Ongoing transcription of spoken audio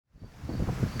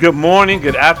Good morning,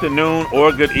 good afternoon,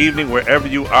 or good evening, wherever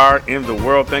you are in the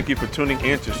world. Thank you for tuning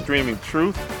in to Streaming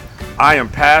Truth. I am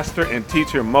pastor and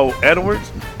teacher Moe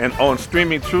Edwards, and on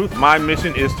Streaming Truth, my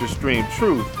mission is to stream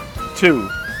truth to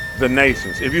the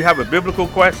nations. If you have a biblical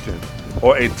question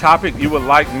or a topic you would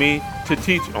like me to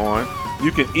teach on,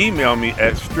 you can email me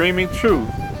at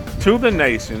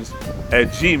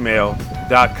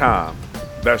streamingtruthtothenations@gmail.com.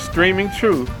 That's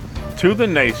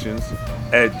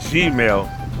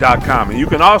streamingtruthtothenations@gmail.com. And you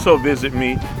can also visit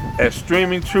me at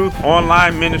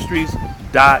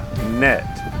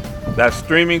streamingtruthonlineministries.net. That's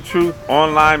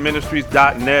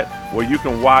streamingtruthonlineministries.net, where you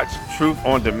can watch Truth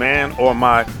on Demand or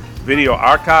my video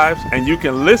archives, and you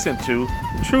can listen to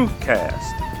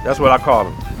Truthcast. That's what I call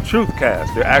them,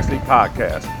 Truthcast. They're actually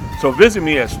podcasts. So visit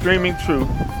me at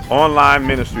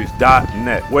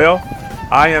streamingtruthonlineministries.net. Well,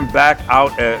 I am back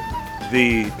out at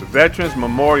the Veterans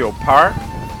Memorial Park.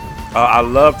 I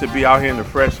love to be out here in the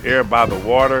fresh air by the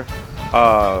water,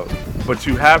 but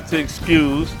you have to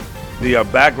excuse the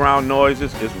background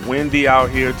noises. It's windy out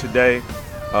here today.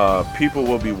 People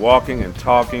will be walking and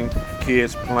talking,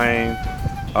 kids playing,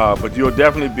 but you'll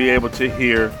definitely be able to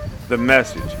hear the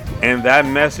message. And that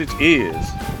message is,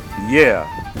 yeah,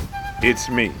 it's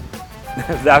me.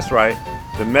 That's right.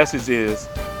 The message is,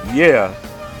 yeah,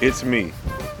 it's me.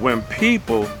 When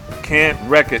people can't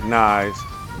recognize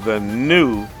the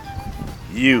new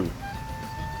you.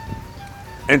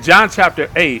 In John chapter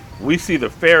 8, we see the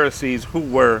Pharisees, who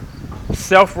were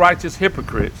self-righteous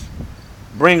hypocrites,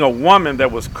 bring a woman that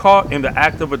was caught in the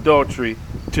act of adultery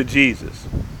to Jesus.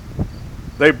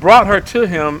 They brought her to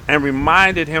him and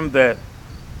reminded him that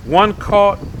one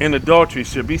caught in adultery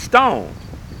should be stoned.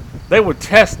 They were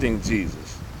testing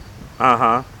Jesus.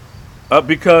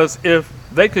 Because if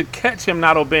they could catch him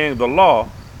not obeying the law,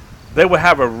 they would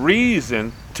have a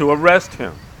reason to arrest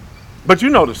him. But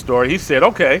you know the story. He said,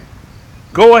 okay,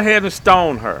 go ahead and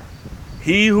stone her.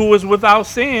 He who is without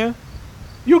sin,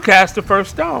 you cast the first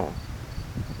stone.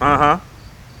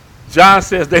 John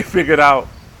says they figured out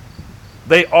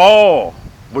they all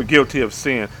were guilty of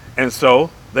sin. And so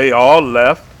they all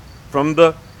left from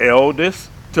the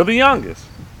eldest to the youngest.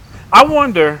 I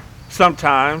wonder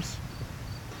sometimes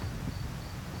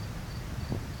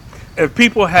if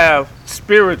people have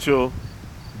spiritual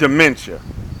dementia,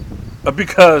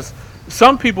 because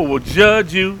some people will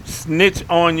judge you, snitch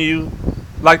on you,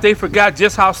 like they forgot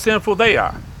just how sinful they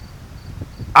are.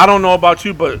 I don't know about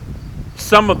you, but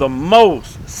some of the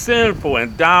most sinful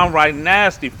and downright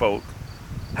nasty folk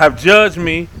have judged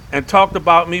me and talked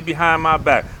about me behind my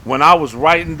back. When I was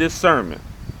writing this sermon,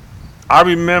 I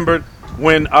remembered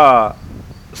when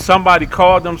somebody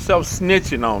called themselves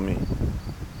snitching on me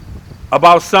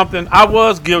about something I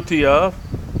was guilty of,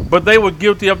 but they were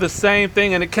guilty of the same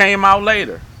thing, and it came out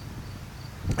later.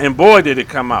 And boy, did it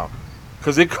come out,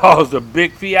 because it caused a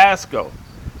big fiasco.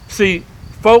 See,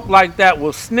 folk like that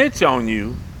will snitch on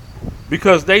you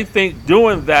because they think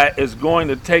doing that is going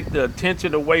to take the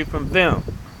attention away from them,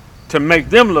 to make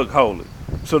them look holy,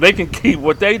 so they can keep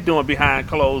what they doing behind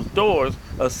closed doors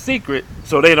a secret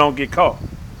so they don't get caught.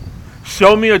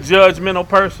 Show me a judgmental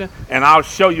person, and I'll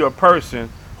show you a person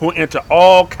who into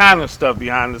all kind of stuff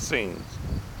behind the scenes.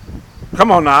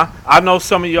 Come on now. I know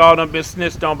some of y'all done been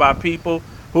snitched on by people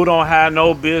who don't have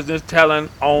no business telling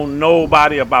on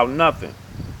nobody about nothing.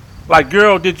 Like,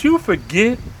 girl, did you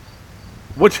forget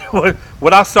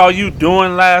what I saw you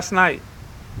doing last night?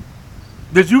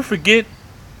 Did you forget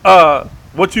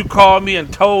what you called me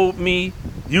and told me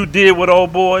you did with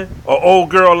old boy or old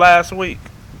girl last week?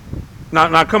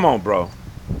 Now, come on, bro.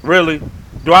 Really?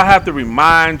 Do I have to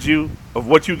remind you of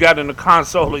what you got in the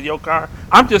console of your car?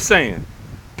 I'm just saying,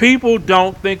 people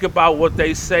don't think about what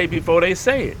they say before they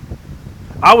say it.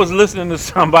 I was listening to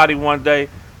somebody one day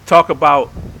talk about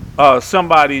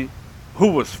somebody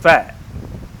who was fat.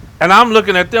 And I'm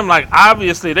looking at them like,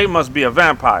 obviously they must be a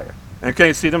vampire and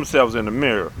can't see themselves in the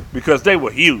mirror because they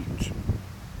were huge.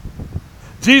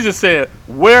 Jesus said,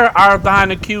 where are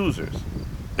thine accusers?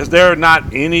 Is there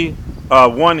not any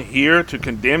one here to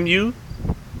condemn you?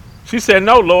 She said,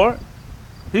 no, Lord.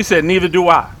 He said, neither do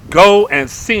I. Go and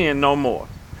sin no more.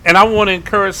 And I want to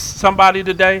encourage somebody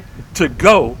today to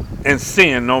go and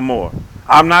sin no more.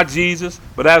 I'm not Jesus,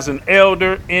 but as an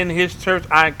elder in his church,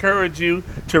 I encourage you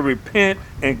to repent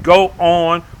and go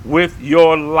on with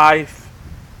your life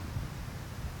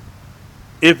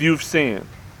if you've sinned.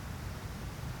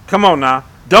 Come on now.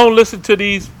 Don't listen to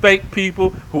these fake people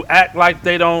who act like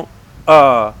they don't,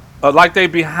 like they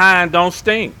behind don't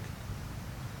stink.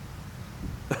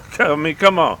 I mean,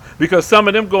 come on. Because some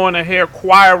of them go in their hair,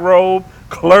 choir robe,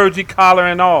 clergy collar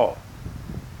and all.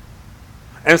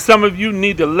 And some of you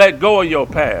need to let go of your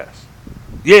past.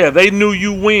 Yeah, they knew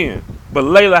you when. But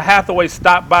Layla Hathaway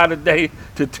stopped by today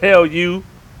to tell you,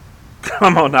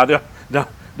 come on now,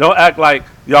 don't act like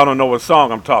y'all don't know what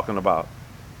song I'm talking about.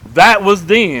 That was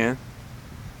then,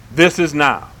 this is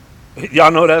now.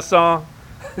 Y'all know that song?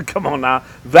 Come on now.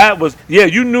 That was, yeah,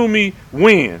 you knew me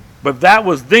when, but that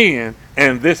was then,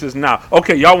 and this is now.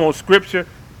 Okay, y'all want scripture?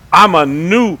 I'm a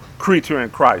new creature in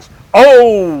Christ.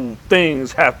 Old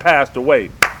things have passed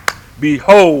away.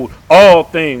 Behold, all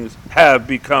things have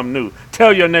become new.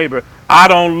 Tell your neighbor, I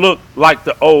don't look like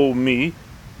the old me.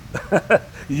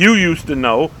 You used to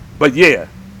know, but yeah,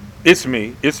 it's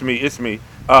me.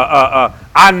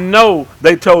 I know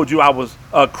they told you I was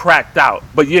cracked out,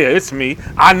 but yeah, it's me.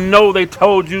 I know they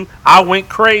told you I went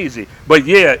crazy, but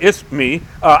yeah, it's me.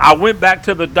 I went back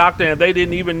to the doctor and they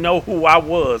didn't even know who I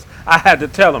was. I had to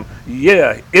tell them,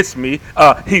 yeah, it's me.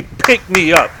 He picked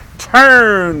me up,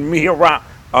 turned me around.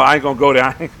 I ain't gonna go there.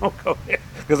 I ain't gonna go there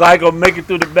because I ain't gonna make it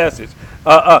through the message.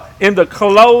 In the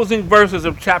closing verses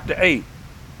of chapter 8,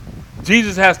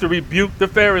 Jesus has to rebuke the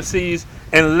Pharisees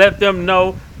and let them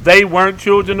know they weren't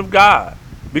children of God,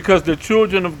 because the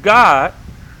children of God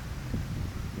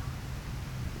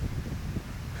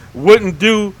wouldn't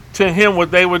do to him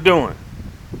what they were doing.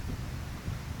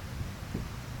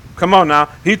 Come on now.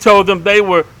 He told them they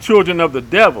were children of the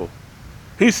devil.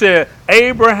 He said,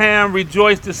 Abraham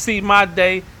rejoiced to see my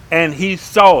day, and he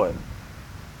saw it.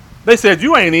 They said,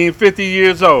 you ain't even 50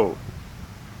 years old.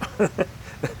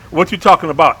 What you talking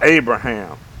about,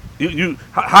 Abraham?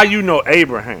 How you know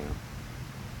Abraham?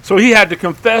 So he had to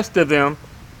confess to them,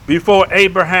 before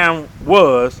Abraham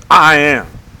was, I am.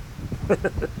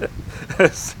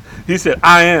 He said,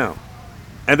 I am.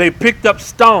 And they picked up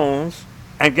stones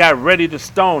and got ready to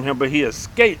stone him, but he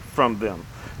escaped from them.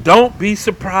 Don't be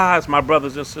surprised, my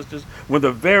brothers and sisters, when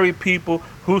the very people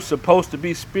who's supposed to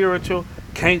be spiritual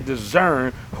can't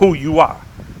discern who you are.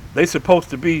 They were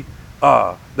supposed to be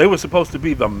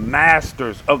the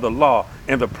masters of the law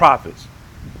and the prophets,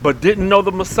 but didn't know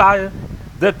the Messiah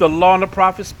that the law and the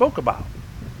prophets spoke about.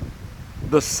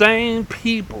 The same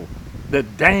people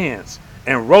that dance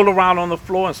and roll around on the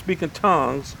floor and speak in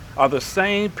tongues are the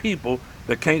same people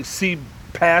that can't see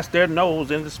past their nose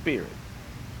in the spirit.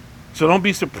 So don't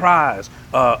be surprised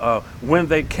when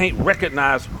they can't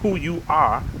recognize who you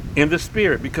are in the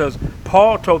spirit, because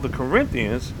Paul told the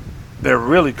Corinthians they're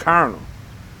really carnal.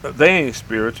 They ain't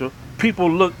spiritual. People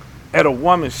look at a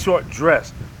woman's short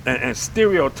dress and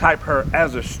stereotype her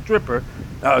as a stripper,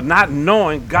 not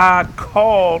knowing God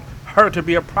called her to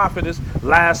be a prophetess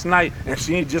last night, and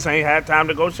she just ain't had time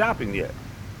to go shopping yet.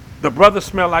 The brother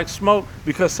smelled like smoke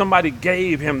because somebody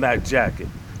gave him that jacket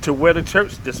to wear to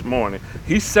church this morning.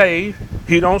 He's saved.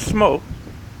 He don't smoke.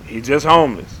 He just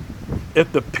homeless.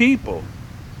 If the people,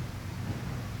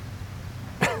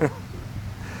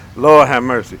 Lord have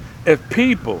mercy, if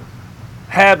people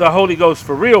had the Holy Ghost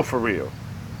for real,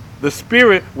 the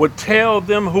Spirit would tell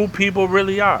them who people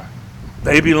really are.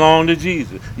 They belong to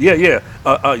Jesus. Yeah.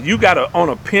 You got on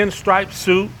a pinstripe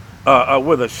suit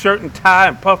with a shirt and tie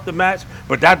and puff to match,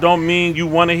 but that don't mean you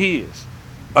one of his.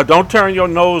 Don't turn your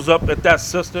nose up at that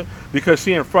sister because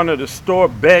she in front of the store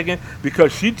begging,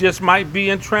 because she just might be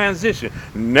in transition.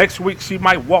 Next week she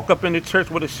might walk up in the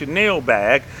church with a Chanel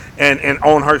bag and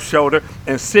on her shoulder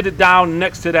and sit it down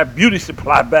next to that beauty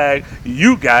supply bag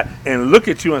you got and look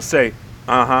at you and say,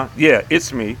 yeah,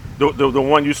 it's me, the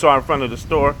one you saw in front of the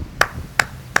store.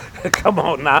 Come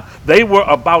on now. They were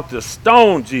about to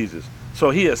stone Jesus.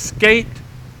 So he escaped,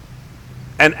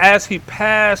 and as he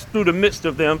passed through the midst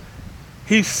of them,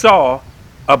 he saw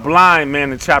a blind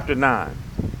man in chapter 9.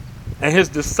 And his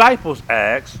disciples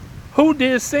asked, who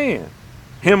did sin,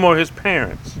 him or his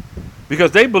parents?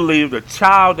 Because they believed a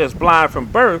child that's blind from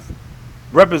birth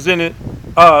represented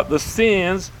the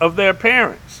sins of their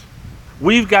parents.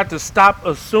 We've got to stop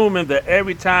assuming that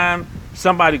every time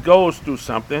somebody goes through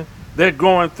something, they're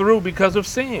going through because of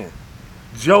sin.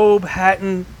 Job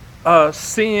hadn't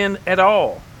sinned at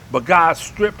all, but God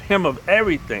stripped him of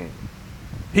everything.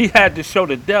 He had to show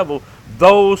the devil,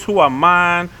 those who are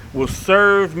mine will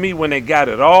serve me when they got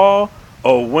it all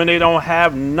or when they don't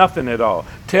have nothing at all.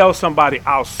 Tell somebody,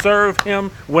 I'll serve him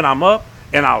when I'm up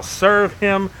and I'll serve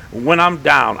him when I'm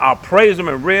down. I'll praise him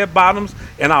in red bottoms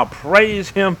and I'll praise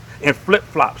him in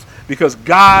flip-flops, because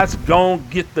God's going to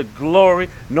get the glory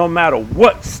no matter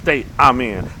what state I'm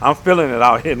in. I'm feeling it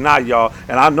out here now, y'all,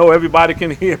 and I know everybody can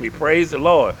hear me. Praise the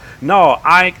Lord. No,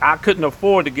 I couldn't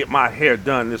afford to get my hair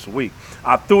done this week.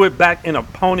 I threw it back in a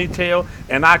ponytail,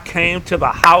 and I came to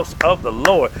the house of the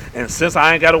Lord. And since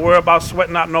I ain't got to worry about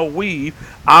sweating out no weave,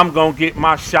 I'm going to get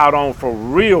my shout on for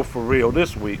real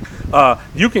this week.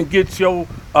 You can get your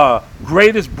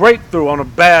greatest breakthrough on a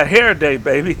bad hair day,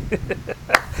 baby.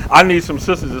 I need some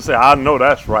sisters to say, I know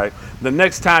that's right. The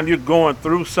next time you're going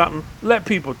through something, let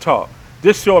people talk.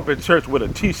 Just show up at church with a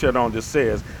t-shirt on that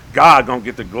says, God gonna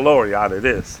get the glory out of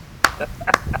this.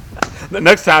 The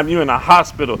next time you're in a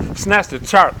hospital, snatch the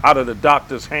chart out of the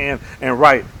doctor's hand and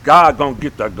write, God gonna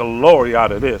get the glory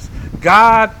out of this.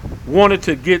 God wanted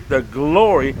to get the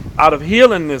glory out of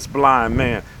healing this blind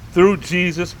man through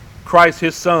Jesus Christ,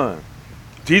 his son.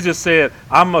 Jesus said,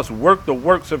 I must work the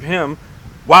works of him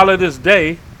while it is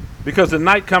day, because the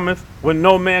night cometh when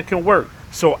no man can work.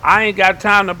 So I ain't got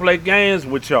time to play games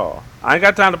with y'all. I ain't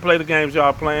got time to play the games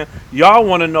y'all playing. Y'all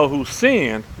want to know who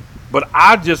sinned, but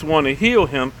I just want to heal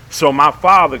him so my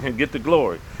Father can get the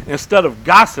glory. Instead of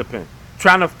gossiping,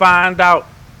 trying to find out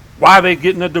why they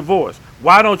getting a divorce,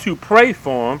 why don't you pray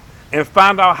for them and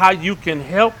find out how you can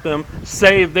help them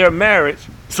save their marriage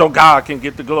so God can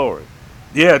get the glory?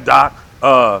 Yeah, Doc,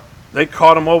 they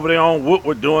caught him over there on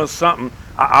Woodward doing something.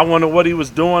 I wonder what he was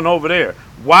doing over there.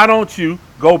 Why don't you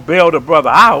go bail the brother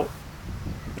out,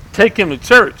 take him to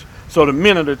church so the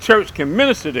men of the church can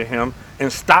minister to him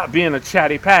and stop being a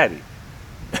chatty patty?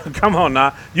 Come on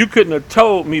now. You couldn't have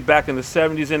told me back in the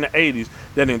 70s and the 80s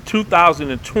that in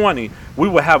 2020 we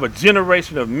would have a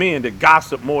generation of men that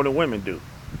gossip more than women do.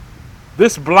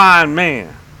 This blind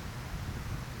man,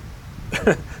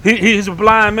 he's a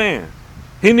blind man.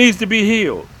 He needs to be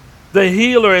healed. The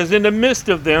healer is in the midst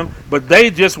of them, but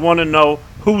they just want to know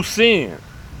who sinned.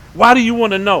 Why do you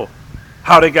want to know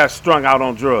how they got strung out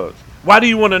on drugs? Why do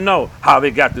you want to know how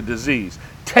they got the disease?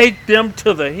 Take them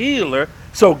to the healer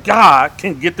so God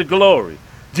can get the glory.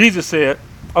 Jesus said,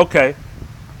 okay,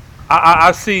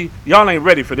 I see y'all ain't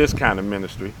ready for this kind of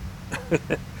ministry.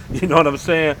 You know what I'm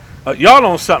saying? Y'all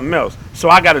on something else, so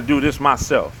I got to do this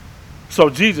myself. So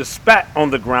Jesus spat on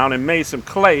the ground and made some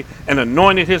clay and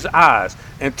anointed his eyes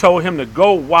and told him to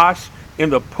go wash in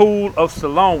the pool of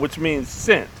Siloam, which means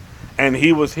sent, and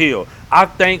he was healed. I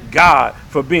thank God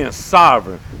for being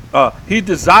sovereign. He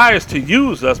desires to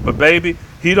use us, but baby,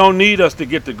 he don't need us to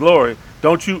get the glory.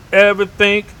 Don't you ever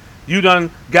think you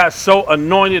done got so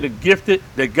anointed and gifted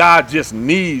that God just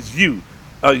needs you.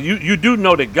 You do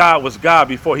know that God was God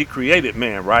before he created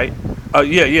man, right?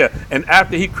 Yeah. And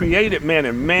after he created man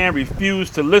and man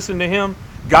refused to listen to him,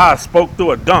 God spoke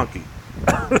through a donkey.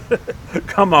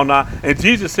 Come on now. And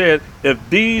Jesus said, if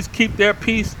these keep their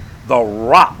peace, the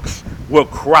rocks will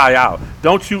cry out.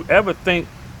 Don't you ever think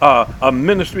a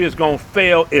ministry is going to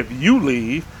fail if you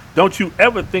leave. Don't you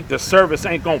ever think the service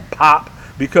ain't going to pop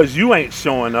because you ain't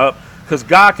showing up. Because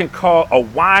God can call a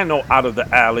wino out of the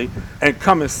alley and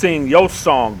come and sing your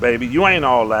song, baby. You ain't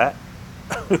all that.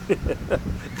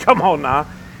 Come on now.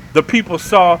 The people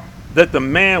saw that the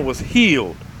man was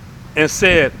healed and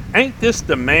said, ain't this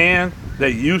the man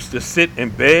that used to sit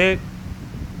and beg?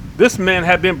 This man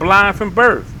had been blind from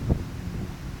birth,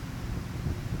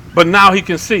 but now he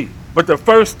can see. But the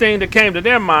first thing that came to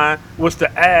their mind was to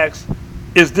ask,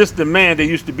 is this the man that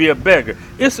used to be a beggar?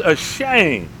 It's a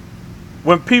shame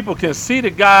when people can see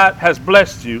that God has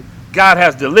blessed you, God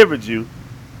has delivered you,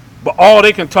 but all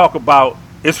they can talk about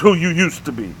is who you used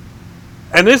to be.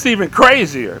 And it's even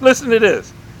crazier. Listen to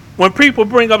this. When people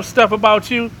bring up stuff about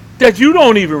you that you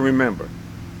don't even remember.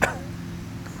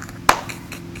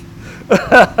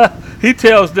 He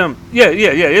tells them, yeah,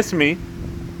 it's me.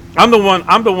 I'm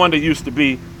the one that used to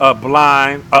be a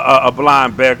blind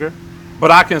beggar,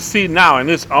 but I can see now and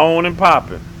it's on and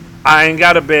popping. I ain't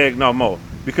got to beg no more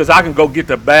because I can go get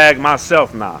the bag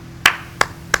myself now.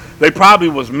 They probably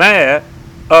was mad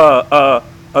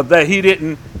that he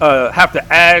didn't have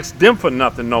to ask them for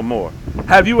nothing no more.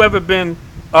 Have you ever been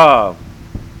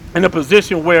in a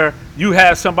position where you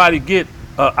had somebody get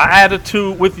an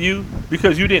attitude with you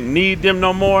because you didn't need them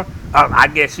no more? I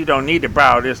guess you don't need to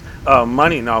borrow this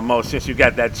money no more since you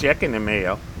got that check in the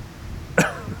mail.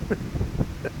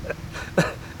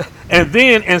 And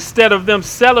then instead of them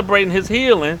celebrating his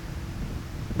healing,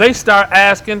 they start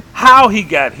asking how he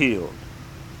got healed.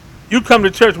 You come to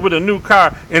church with a new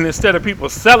car, and instead of people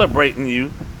celebrating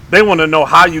you, they want to know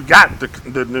how you got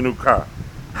the new car.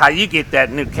 How you get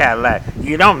that new Cadillac?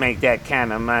 You don't make that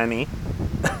kind of money.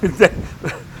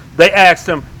 They asked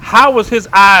him, how was his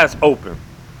eyes open?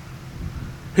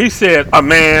 He said, a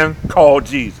man called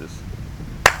Jesus.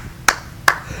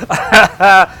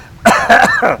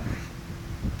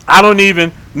 I don't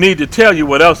even need to tell you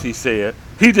what else he said.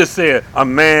 He just said, a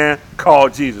man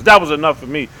called Jesus. That was enough for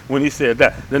me when he said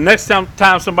that. The next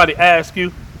time somebody asks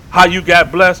you how you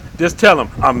got blessed, just tell them,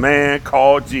 a man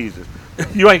called Jesus.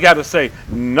 You ain't got to say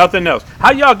nothing else.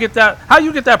 How y'all get that? How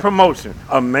you get that promotion?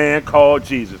 A man called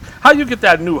Jesus. How you get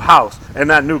that new house? in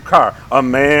that new car? A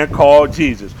man called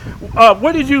Jesus.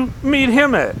 Where did you meet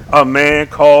him at? A man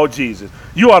called Jesus.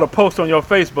 You ought to post on your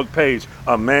Facebook page,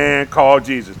 a man called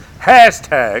Jesus.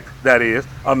 Hashtag, that is,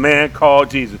 a man called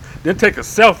Jesus. Then take a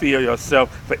selfie of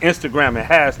yourself for Instagram and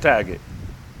hashtag it.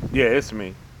 Yeah, it's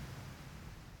me.